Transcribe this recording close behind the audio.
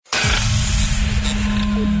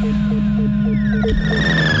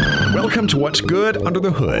Welcome to What's Good Under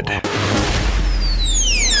the Hood.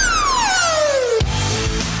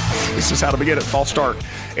 This is how to begin it. False start.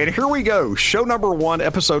 And here we go. Show number one,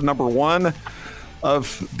 episode number one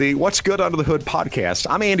of the What's Good Under the Hood podcast.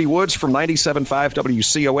 I'm Andy Woods from 97.5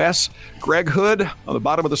 WCOS. Greg Hood on the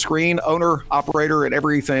bottom of the screen, owner, operator, and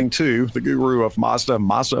everything too, the guru of Mazda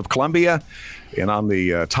of Columbia. And on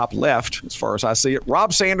the top left, as far as I see it,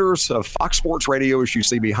 Rob Sanders of Fox Sports Radio, as you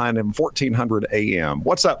see behind him, 1400 AM.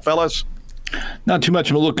 What's up, fellas? Not too much.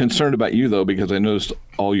 I'm a little concerned about you, though, because I noticed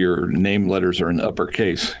all your name letters are in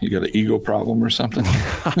uppercase. You got an ego problem or something?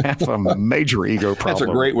 I have a major ego problem. That's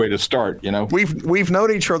a great way to start, you know? We've known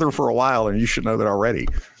each other for a while, and you should know that already.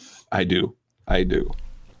 I do.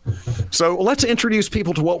 So let's introduce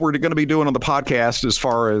people to what we're going to be doing on the podcast as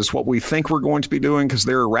far as what we think we're going to be doing, because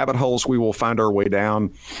there are rabbit holes we will find our way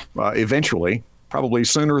down eventually, probably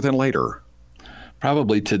sooner than later.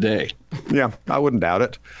 Probably today. Yeah, I wouldn't doubt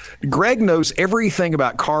it. Greg knows everything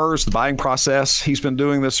about cars, the buying process. He's been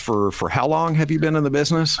doing this for how long have you been in the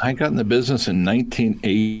business? I got in the business in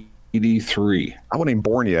 1983. I wasn't even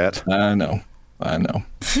born yet. I know. I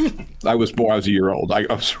was a year old. I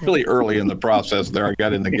was really early in the process there. I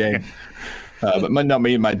got in the game. But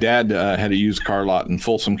me and my dad had a used car lot in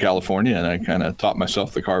Folsom, California, and I kind of taught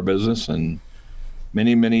myself the car business. And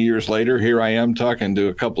many, many years later, here I am talking to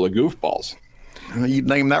a couple of goofballs. You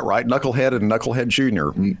named that right, Knucklehead and Knucklehead Jr.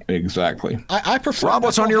 Exactly. I prefer. Rob,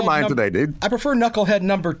 what's on your mind today, dude? I prefer Knucklehead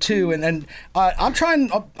number 2, and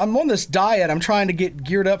I'm on this diet. I'm trying to get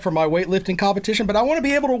geared up for my weightlifting competition, but I want to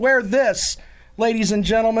be able to wear this, ladies and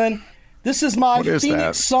gentlemen. This is my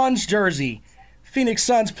Phoenix Suns jersey. Phoenix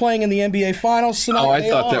Suns playing in the NBA Finals tonight. Oh, I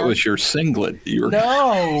thought that was your singlet. You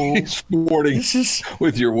were sporting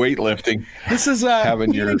with your weightlifting. This is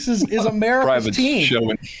Phoenix is America's team.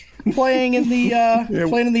 Showing. Playing in the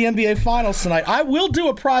NBA Finals tonight. I will do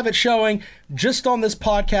a private showing just on this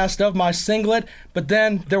podcast of my singlet, but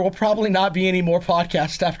then there will probably not be any more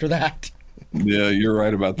podcasts after that. Yeah, you're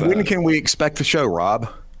right about that. When can we expect the show, Rob?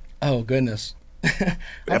 Oh, goodness.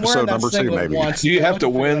 Episode number 2, maybe. Do you have to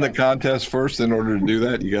win the contest first in order to do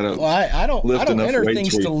that? You got to. Well, I don't enter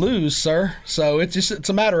things to lose, sir. So it's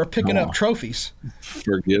a matter of picking up trophies.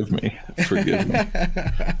 Forgive me. You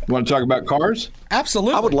want to talk about cars?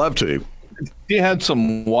 Absolutely. I would love to. You had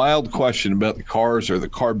some wild question about the cars or the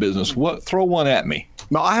car business. Throw one at me.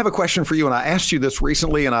 Now, I have a question for you, and I asked you this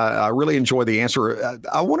recently, and I really enjoy the answer.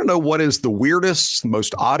 I want to know what is the weirdest,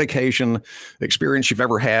 most odd occasion experience you've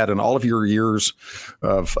ever had in all of your years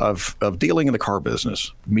of dealing in the car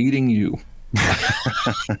business. Meeting you.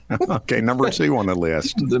 Okay, number 2 on the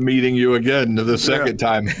list. The meeting you again the second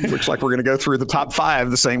time. Looks like we're going to go through the top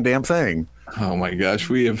 5, the same damn thing. Oh, my gosh.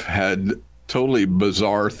 We have had totally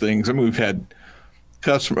bizarre things. I mean, we've had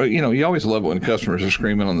customer, you always love when customers are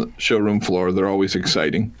screaming on the showroom floor. They're always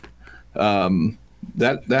exciting.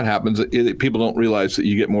 That happens. People don't realize that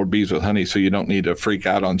you get more bees with honey, so you don't need to freak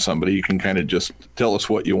out on somebody. You can kind of just tell us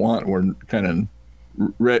what you want. We're kind of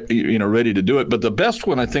ready to do it. But the best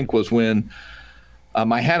one, I think, was when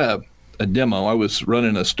I had a demo. I was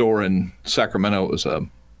running a store in Sacramento. It was a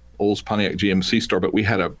Olds Pontiac GMC store, but we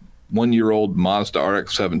had a 1-year-old Mazda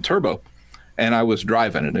RX-7 Turbo, and I was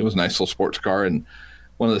driving it. It was a nice little sports car, and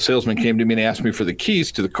one of the salesmen came to me and asked me for the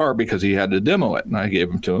keys to the car because he had to demo it, and I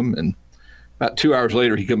gave them to him. And about 2 hours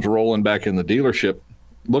later, he comes rolling back in the dealership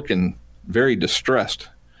looking very distressed.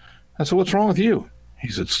 I said, "What's wrong with you?" He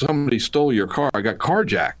said, "Somebody stole your car. I got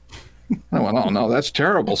carjacked." I went, "Oh, no, that's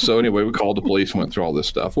terrible." So anyway, we called the police and went through all this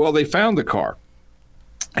stuff. Well, they found the car,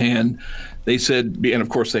 and they said, and of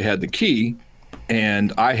course they had the key,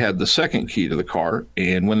 and I had the second key to the car.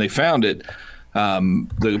 And when they found it,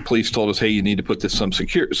 the police told us, "Hey, you need to put this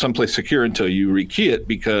someplace secure until you rekey it,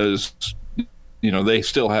 because they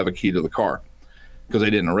still have a key to the car because they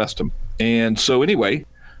didn't arrest him." And so anyway,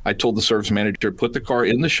 I told the service manager, "Put the car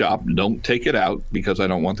in the shop, don't take it out, because I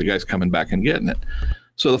don't want the guys coming back and getting it."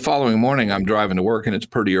 So the following morning, I'm driving to work, and it's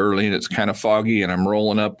pretty early, and it's kind of foggy, and I'm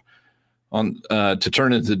rolling up to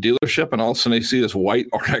turn into the dealership, and all of a sudden I see this white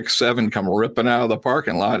RX-7 come ripping out of the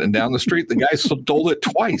parking lot and down the street. The guy stole it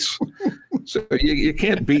twice. So you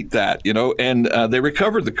can't beat that, and they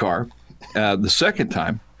recovered the car the second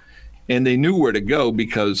time, and they knew where to go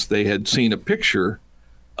because they had seen a picture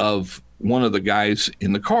of one of the guys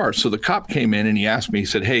in the car. So the cop came in and he asked me, he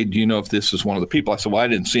said, "Hey, do you know if this is one of the people?" I said, "Well, I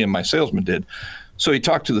didn't see him. My salesman did." So he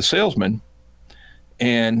talked to the salesman,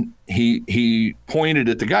 and he pointed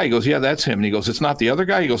at the guy. He goes, "Yeah, that's him." And he goes, "It's not the other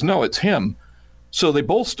guy?" He goes, "No, it's him." So they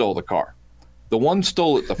both stole the car. The one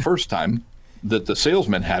stole it the first time that the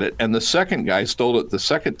salesman had it, and the second guy stole it the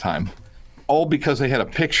second time all because they had a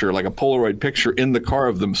picture, like a Polaroid picture in the car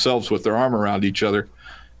of themselves with their arm around each other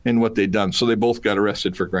and what they'd done. So they both got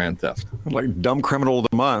arrested for grand theft. Like dumb criminal of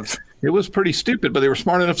the month. It was pretty stupid, but they were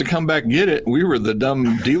smart enough to come back and get it. We were the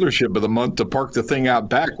dumb dealership of the month to park the thing out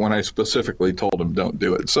back when I specifically told them don't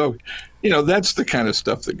do it. So, that's the kind of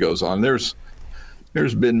stuff that goes on. There's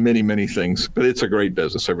been many, many things, but it's a great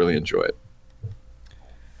business. I really enjoy it.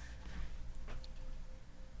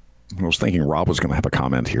 I was thinking Rob was going to have a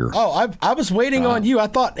comment here. Oh, I was waiting on you. I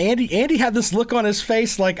thought Andy had this look on his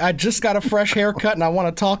face like I just got a fresh haircut and I want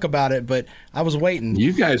to talk about it, but I was waiting.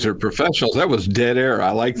 You guys are professionals. That was dead air.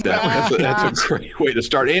 I like that. That's a great way to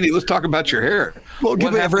start. Andy, let's talk about your hair. Well,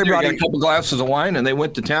 give everybody a couple glasses of wine, and they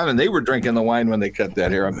went to town, and they were drinking the wine when they cut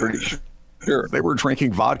that hair. I'm pretty sure. They were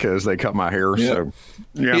drinking vodka as they cut my hair. Yeah. So,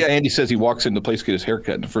 yeah. Andy says he walks into the place to get his hair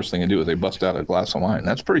cut, and the first thing they do is they bust out a glass of wine.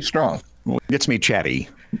 That's pretty strong. Well, it gets me chatty.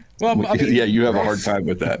 Well, I mean, yeah, you have a hard time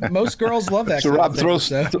with that. Most girls love that. So, Rob, throw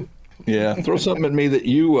something at me that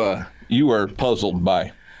you are puzzled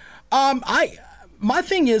by. My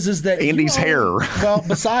thing is that Andy's hair. Well,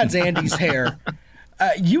 besides Andy's hair,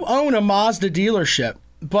 you own a Mazda dealership,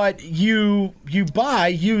 but you buy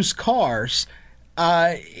used cars.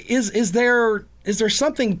 Is there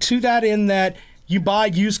something to that in that you buy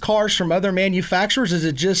used cars from other manufacturers? Is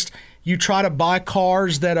it just you try to buy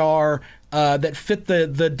cars that are that fit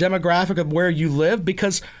the demographic of where you live?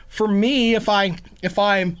 Because for me, if I'm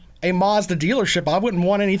a Mazda dealership, I wouldn't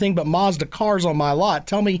want anything but Mazda cars on my lot.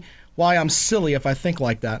 Tell me why I'm silly if I think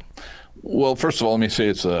like that. Well, first of all, let me say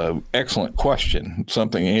it's an excellent question,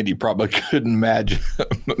 something Andy probably couldn't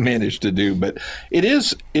manage to do, but it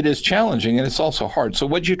is challenging and it's also hard. So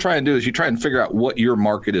what you try and do is you try and figure out what your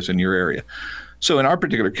market is in your area. So in our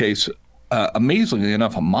particular case, amazingly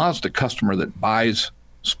enough, a Mazda customer that buys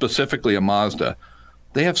specifically a Mazda,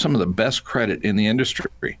 they have some of the best credit in the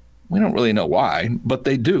industry. We don't really know why, but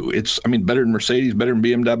they do. It's, better than Mercedes, better than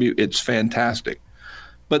BMW. It's fantastic.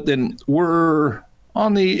 But then we're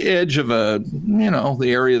on the edge of the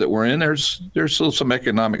area that we're in. There's still some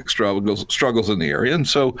economic struggles in the area. And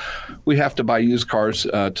so we have to buy used cars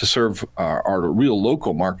to serve our real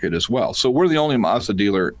local market as well. So we're the only Mazda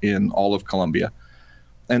dealer in all of Columbia.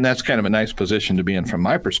 And that's kind of a nice position to be in from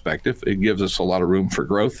my perspective. It gives us a lot of room for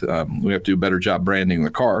growth. We have to do a better job branding the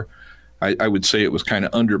car. I would say it was kind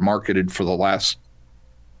of under-marketed for the last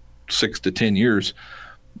 6 to 10 years.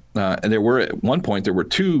 And at one point, there were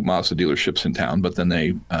 2 Mazda dealerships in town, but then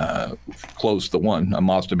they closed the one.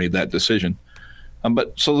 Mazda made that decision.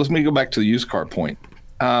 So let me go back to the used car point.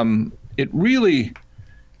 It really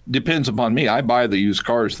depends upon me. I buy the used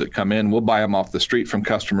cars that come in. We'll buy them off the street from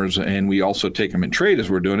customers, and we also take them in trade as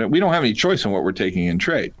we're doing it. We don't have any choice in what we're taking in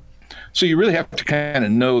trade. So you really have to kind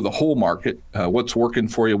of know the whole market, what's working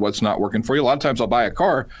for you, what's not working for you. A lot of times I'll buy a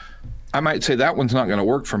car. I might say that one's not going to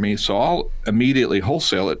work for me, so I'll immediately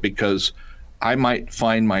wholesale it because I might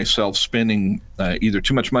find myself spending either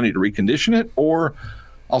too much money to recondition it or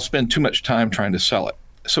I'll spend too much time trying to sell it.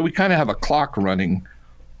 So we kind of have a clock running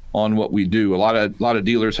on what we do. A lot of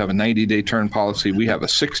dealers have a 90-day turn policy. We have a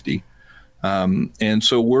 60. And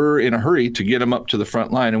so we're in a hurry to get them up to the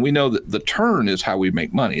front line. And we know that the turn is how we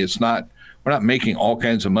make money. We're not making all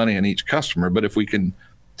kinds of money on each customer, but if we can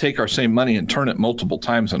take our same money and turn it multiple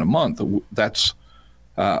times in a month, that's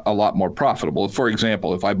a lot more profitable. For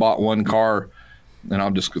example, if I bought one car, and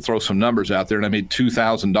I'll just throw some numbers out there, and I made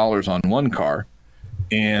 $2,000 on one car,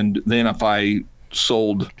 and then if I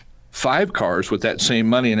sold 5 cars with that same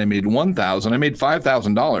money and I made $1,000, I made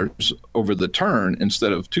 $5,000 over the turn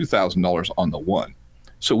instead of $2,000 on the one.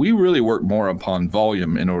 So we really work more upon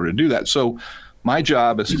volume in order to do that. So my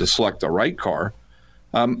job is to select the right car.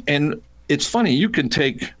 And it's funny, you can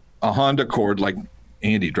take a Honda Accord like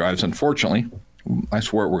Andy drives, unfortunately. I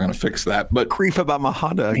swear we're going to fix that. But grief about my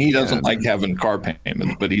Honda. He doesn't like having car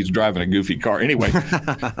payments, but he's driving a goofy car. Anyway,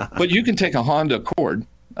 but you can take a Honda Accord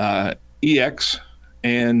EX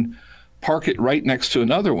and park it right next to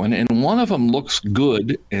another one, and one of them looks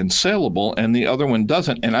good and saleable, and the other one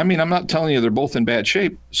doesn't. And I'm not telling you they're both in bad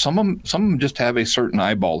shape. Some of them just have a certain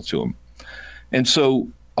eyeball to them. And so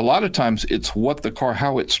a lot of times it's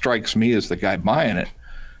how it strikes me as the guy buying it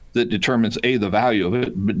that determines A, the value of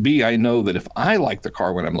it, but B, I know that if I like the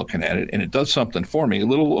car when I'm looking at it and it does something for me, a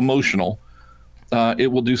little emotional,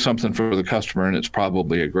 it will do something for the customer, and it's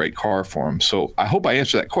probably a great car for them. So I hope I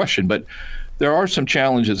answered that question, but there are some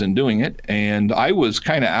challenges in doing it. And I was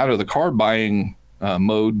kind of out of the car buying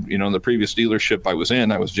mode. In the previous dealership I was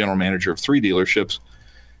in, I was general manager of 3 dealerships,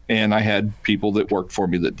 and I had people that worked for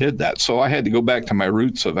me that did that. So I had to go back to my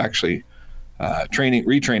roots of actually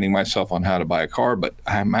retraining myself on how to buy a car, but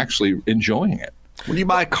I'm actually enjoying it. When you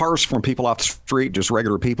buy cars from people off the street, just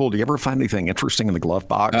regular people, do you ever find anything interesting in the glove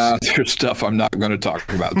box? There's stuff I'm not going to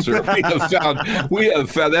talk about, sir. We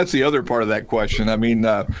have found that's the other part of that question. I mean,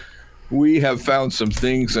 we have found some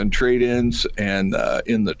things and trade-ins and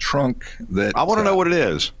in the trunk that I want to know what it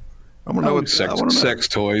is. I want to know what sex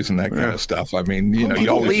toys and that kind of stuff. I mean, you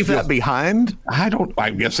always leave that behind. I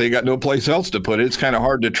guess they got no place else to put it. It's kind of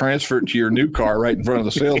hard to transfer it to your new car right in front of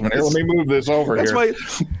the salesman. Here, let me move this over here.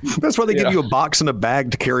 That's why they give you a box and a bag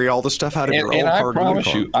to carry all the stuff out of your old car. And I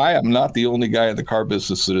promise you, I am not the only guy in the car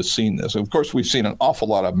business that has seen this. Of course, we've seen an awful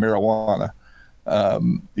lot of marijuana,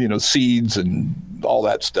 seeds and all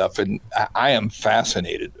that stuff, and I am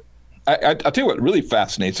fascinated. I'll tell you what really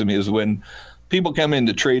fascinates me is when people come in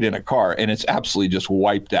to trade in a car and it's absolutely just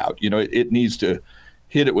wiped out. It needs to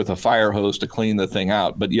hit it with a fire hose to clean the thing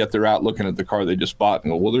out, but yet they're out looking at the car they just bought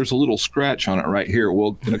and go, well, there's a little scratch on it right here.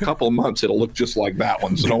 Well, in a couple of months, it'll look just like that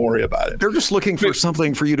one, so don't worry about it. They're just looking for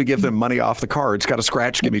something for you to give them money off the car. It's got a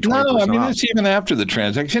scratch, give me 20% No, I mean, off. It's even after the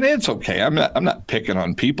transaction. It's okay. I'm not picking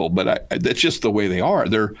on people, but that's just the way they are.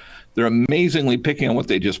 They're amazingly picky on what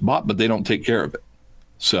they just bought, but they don't take care of it.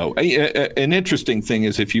 So an interesting thing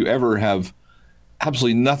is if you ever have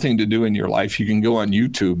absolutely nothing to do in your life, you can go on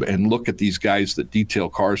YouTube and look at these guys that detail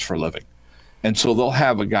cars for a living. And so they'll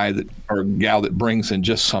have a guy or gal that brings in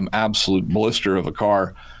just some absolute blister of a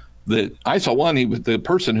car that I saw one, the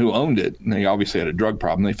person who owned it, and they obviously had a drug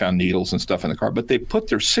problem. They found needles and stuff in the car, but they put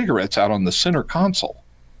their cigarettes out on the center console.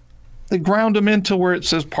 They ground them into where it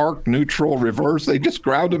says park, neutral, reverse. They just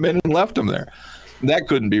ground them in and left them there. That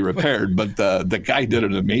couldn't be repaired, but the guy did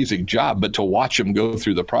an amazing job. But to watch him go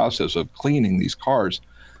through the process of cleaning these cars,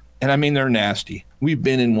 and I mean, they're nasty. We've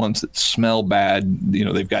been in ones that smell bad.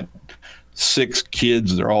 They've got 6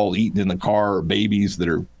 kids. They're all eating in the car, or babies that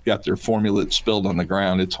are got their formula spilled on the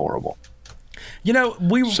ground. It's horrible.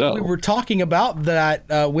 We were talking about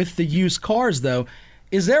that with the used cars, though.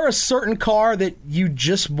 Is there a certain car that you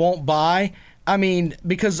just won't buy? I mean,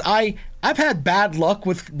 because I've had bad luck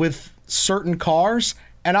with certain cars,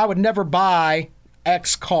 and I would never buy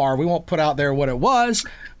X car. We won't put out there what it was,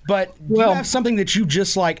 but do you have something that you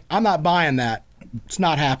just like, I'm not buying that. It's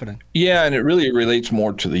not happening. Yeah, and it really relates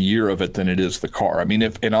more to the year of it than it is the car. I mean,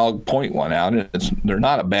 and I'll point one out, they're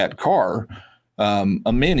not a bad car.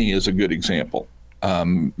 A Mini is a good example.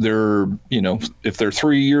 If they're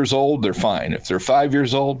 3 years old, they're fine. If they're 5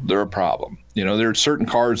 years old, they're a problem. There are certain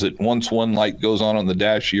cars that once one light goes on the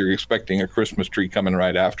dash, you're expecting a Christmas tree coming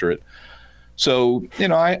right after it. So,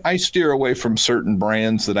 I steer away from certain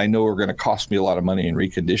brands that I know are going to cost me a lot of money in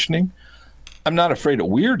reconditioning. I'm not afraid of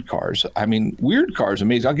weird cars. I mean, weird cars,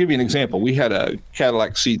 amazing. I'll give you an example. We had a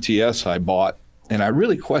Cadillac CTS I bought, and I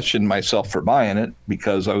really questioned myself for buying it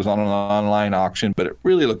because I was on an online auction, but it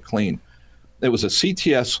really looked clean. It was a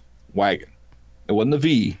CTS wagon. It wasn't a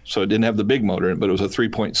V, so it didn't have the big motor in it, but it was a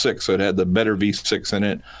 3.6, so it had the better V6 in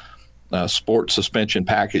it. Sport suspension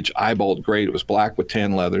package, eyeballed great. It was black with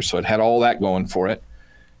tan leather, so it had all that going for it.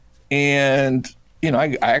 And,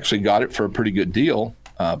 I actually got it for a pretty good deal.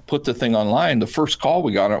 Put the thing online. The first call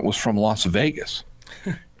we got on it was from Las Vegas.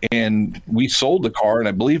 And we sold the car, and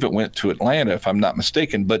I believe it went to Atlanta, if I'm not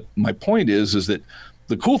mistaken. But my point is that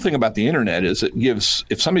the cool thing about the internet is it gives,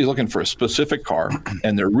 if somebody's looking for a specific car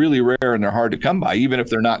and they're really rare and they're hard to come by, even if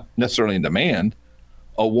they're not necessarily in demand,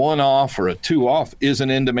 a one-off or a two-off is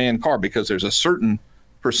an in-demand car because there's a certain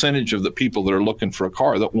percentage of the people that are looking for a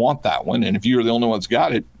car that want that one. And if you're the only one that's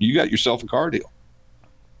got it, you got yourself a car deal.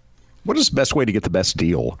 What is the best way to get the best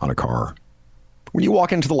deal on a car? When you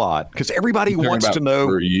walk into the lot, because everybody wants to know.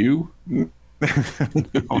 For you? No,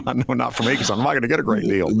 not for me, because I'm not going to get a great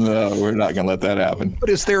deal. No, we're not going to let that happen. But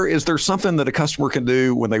is there something that a customer can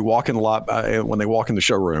do when they walk in the lot, when they walk in the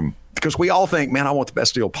showroom? Because we all think, man, I want the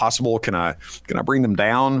best deal possible. Can I bring them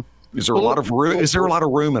down? Is there a lot of room? Is there a lot of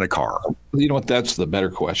room in a car? You know what? That's the better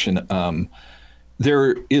question.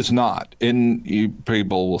 There is not, and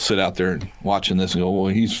people will sit out there watching this and go,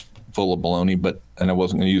 "Well, he's full of baloney." And I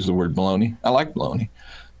wasn't going to use the word baloney. I like baloney.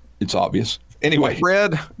 It's obvious. Anyway,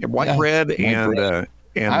 white bread and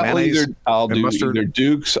mayonnaise. I'll do either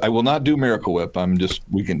Dukes. I will not do Miracle Whip.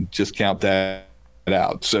 We can just count that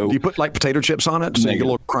out. So do you put like potato chips on it so you get a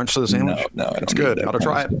little crunch to the sandwich? No, it's good. I'll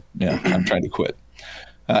try it. Yeah, I'm trying to quit.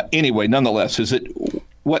 Anyway, nonetheless,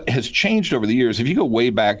 what has changed over the years? If you go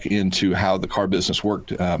way back into how the car business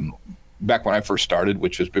worked, back when I first started,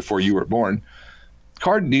 which was before you were born.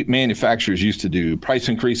 Car manufacturers used to do price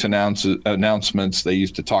increase announcements. They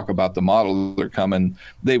used to talk about the model they're coming.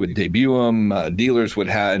 They would debut them. Dealers would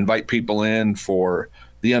invite people in for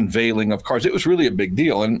the unveiling of cars. It was really a big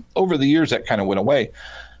deal. And over the years, that kind of went away.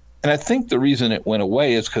 And I think the reason it went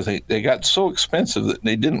away is because they got so expensive that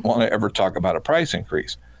they didn't want to ever talk about a price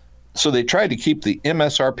increase. So they tried to keep the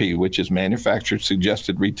MSRP, which is manufacturer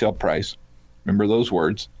suggested retail price. Remember those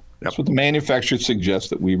words? That's what the manufacturer suggests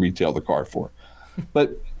that we retail the car for.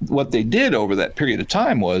 But what they did over that period of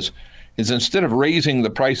time is instead of raising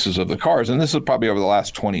the prices of the cars, and this is probably over the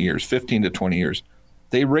last 20 years, 15 to 20 years,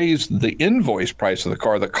 they raised the invoice price of the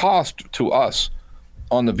car, the cost to us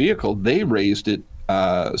on the vehicle, they raised it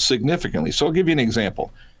significantly. So I'll give you an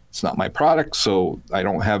example. It's not my product, so I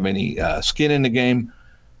don't have any skin in the game,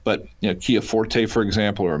 but Kia Forte, for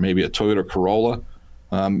example, or maybe a Toyota Corolla,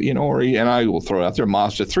 and I will throw it out there,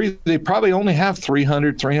 Mazda 3, they probably only have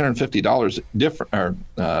 $300, $350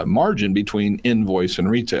 different margin between invoice and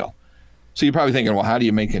retail. So you're probably thinking, well, how do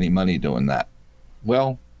you make any money doing that?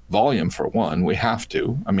 Well, volume for one, we have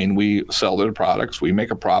to. I mean, we sell their products. We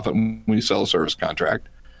make a profit when we sell a service contract.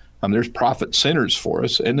 There's profit centers for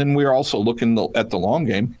us. And then we're also looking at the long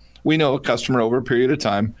game. We know a customer over a period of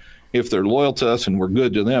time, if they're loyal to us and we're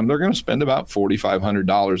good to them, they're going to spend about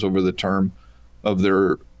 $4,500 over the term of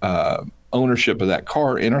their ownership of that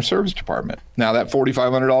car in our service department. Now, that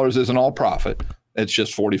 $4,500 isn't all profit. It's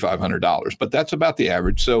just $4,500, but that's about the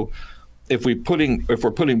average. So if we're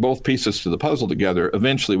putting both pieces to the puzzle together,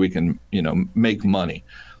 eventually we can, make money.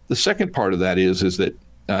 The second part of that is that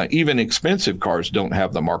even expensive cars don't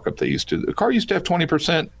have the markup they used to. The car used to have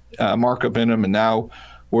 20% markup in them, and now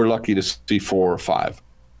we're lucky to see 4 or 5.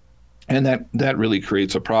 And that really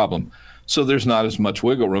creates a problem. So there's not as much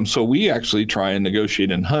wiggle room. So we actually try and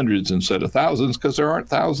negotiate in hundreds instead of thousands because there aren't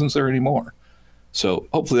thousands there anymore. So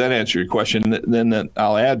hopefully that answers your question. Then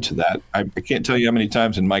I'll add to that. I can't tell you how many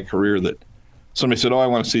times in my career that somebody said, I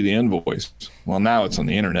want to see the invoice. Well, now it's on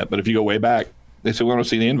the internet. But if you go way back, they said, we want to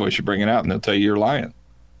see the invoice. You bring it out, and they'll tell you you're lying.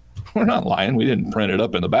 We're not lying. We didn't print it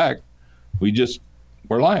up in the back. We're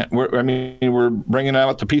lying. We're bringing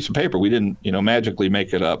out the piece of paper. We didn't, magically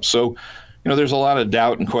make it up. So, there's a lot of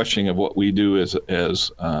doubt and questioning of what we do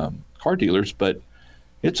as car dealers, but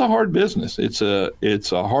it's a hard business. It's a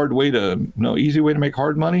hard way easy way to make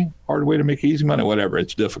hard money, hard way to make easy money, whatever.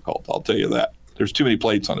 It's difficult. I'll tell you that. There's too many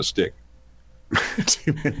plates on a stick.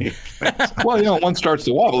 Too many. Well, one starts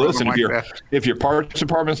to wobble. Listen, if your parts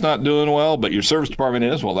department's not doing well, but your service department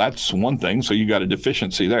is, well, that's one thing. So you got a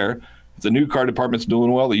deficiency there. If the new car department's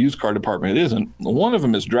doing well, the used car department isn't. One of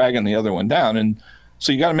them is dragging the other one down. And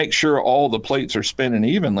so you got to make sure all the plates are spinning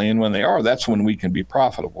evenly. And when they are, that's when we can be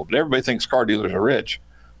profitable. But everybody thinks car dealers are rich.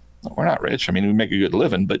 We're not rich. I mean, we make a good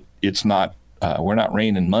living, but it's not, we're not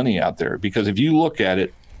raining money out there, because if you look at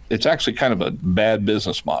it, it's actually kind of a bad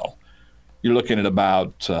business model. You're looking at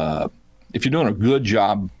about, if you're doing a good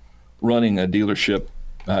job running a dealership,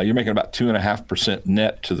 you're making about 2.5%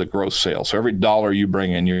 net to the gross sales. So every dollar you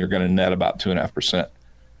bring in, you're going to net about 2.5%.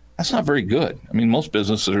 That's not very good. I mean, most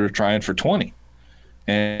businesses are trying for 20.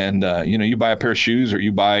 And, you buy a pair of shoes or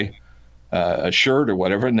you buy a shirt or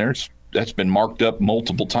whatever, and that's been marked up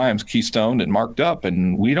multiple times, keystoned and marked up.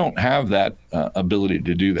 And we don't have that ability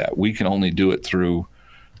to do that. We can only do it through,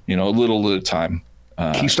 a little at a time.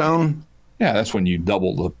 Keystone? Yeah, that's when you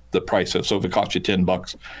double the price. So if it costs you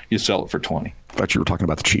 $10, you sell it for 20. I thought you were talking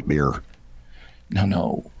about the cheap beer.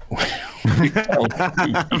 No.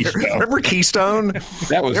 Remember Keystone?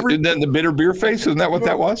 That was the bitter beer face. Isn't that what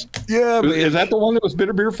that was? Yeah. Is that the one that was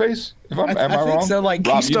bitter beer face? Am I wrong? Think so. Like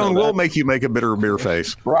Rob, Keystone will make you make a bitter beer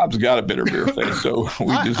face. Rob's got a bitter beer face, so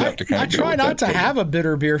we just have to kind of. I try not to have a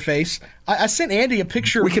bitter beer face. I sent Andy a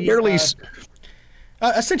picture. We could barely.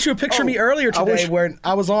 I sent you a picture of me earlier today where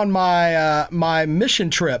I was on my my mission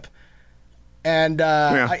trip, and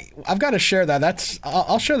I've got to share that.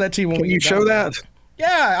 I'll show that to you when Can we you get show done. that?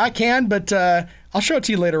 Yeah, I can, but I'll show it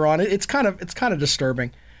to you later on. It's kind of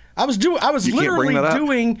disturbing. I was literally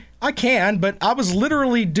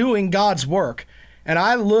doing God's work, and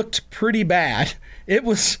I looked pretty bad. It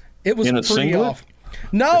was pretty off.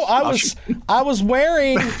 No, I was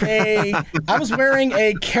wearing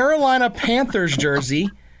a Carolina Panthers jersey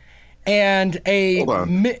and a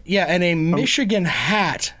Michigan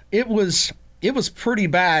hat. It was pretty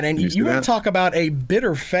bad, and you want to talk about a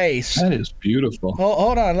bitter face. That is beautiful.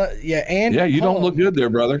 Hold on, Andy. Yeah, you don't look good there,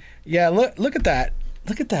 brother. Yeah, look at that.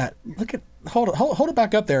 Hold it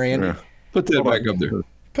back up there, Andy. Yeah. Put that back up there.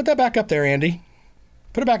 Put that back up there, Andy.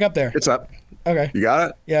 Put it back up there. It's up. Okay. You got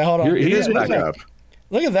it? Yeah, hold on. It is back up.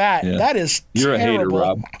 Look at that. Yeah. That is You're terrible.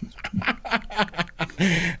 a hater, Rob.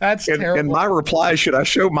 That's terrible. And my reply, should I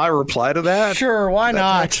show my reply to that? Sure, why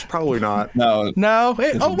not? Probably not. No.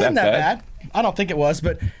 It wasn't that bad. I don't think it was,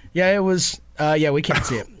 but yeah, it was. Yeah, we can't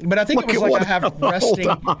see it. But I think it was like I have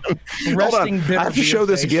resting bitter I have to show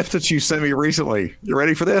this face. gift that you sent me recently. You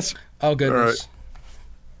ready for this? Oh, goodness.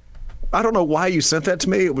 I don't know why you sent that to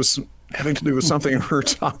me. It was having to do with something we were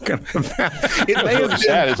talking about. It may have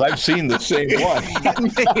sad as I've seen the same one.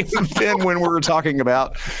 It may have been when we were talking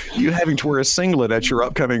about you having to wear a singlet at your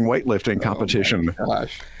upcoming weightlifting competition. Oh,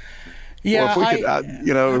 gosh. Yeah,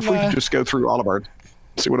 well, if we could just go through all of our,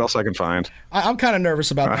 see what else I can find. I'm kind of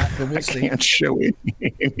nervous about that, but we'll see. I can't show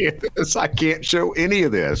any of this. I can't show any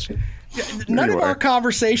of this. None of our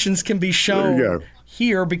conversations can be shown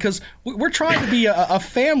here because we're trying to be a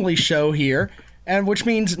family show here, and which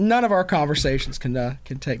means none of our conversations can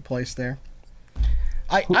take place there.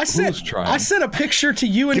 I sent a picture to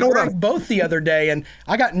you and Greg both the other day, and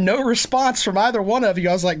I got no response from either one of you.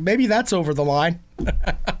 I was like, maybe that's over the line.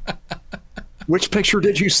 Which picture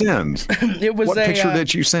did you send? What picture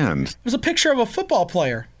did you send? It was a picture of a football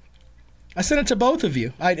player. I sent it to both of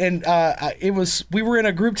you. We were in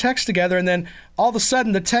a group text together, and then all of a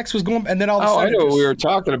sudden the text was going, and then all of a sudden. I know what we were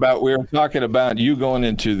talking about. We were talking about you going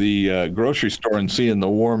into the grocery store and seeing the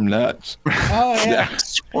warm nuts. Oh yeah,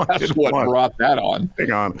 that's what brought that on.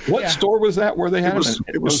 Hang on. What store was that? Where they had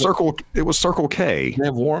it was Circle. It was Circle K. They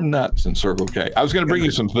have warm nuts in Circle K. I was going to bring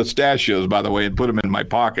you some pistachios, by the way, and put them in my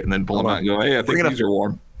pocket, and then pull them out and go, "Hey, I think these are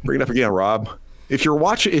warm." Bring it up again, Rob. If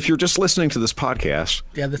you're just listening to this podcast,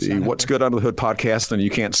 the What's Good Under the Hood podcast, then you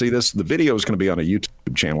can't see this. The video is going to be on a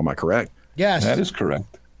YouTube channel. Am I correct? Yes, that is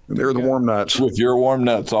correct. And they're the warm nuts with your warm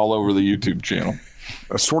nuts all over the YouTube channel.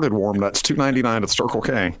 Assorted warm nuts, $2.99 at Circle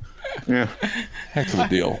K. Yeah, heck of a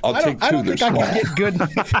deal. I don't think I can get good.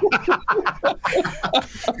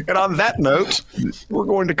 And on that note, we're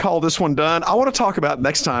going to call this one done. I want to talk about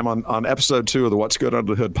next time on episode 2 of the What's Good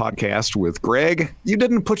Under the Hood podcast with Greg. You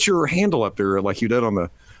didn't put your handle up there like you did on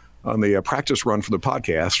the practice run for the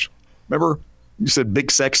podcast. Remember, you said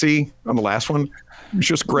Big Sexy on the last one. It's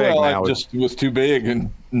just Greg now. It just was too big and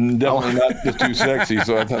definitely not too sexy,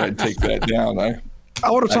 so I thought I'd take that down. I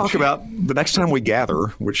want to talk about the next time we gather,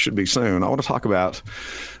 which should be soon. I want to talk about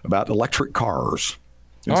electric cars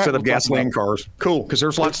instead of gasoline cars. Cool, because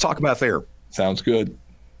there's lots to talk about there. Sounds good.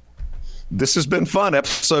 This has been fun.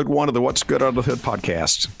 Episode 1 of the What's Good Under the Hood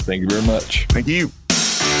podcast. Thank you very much. Thank you.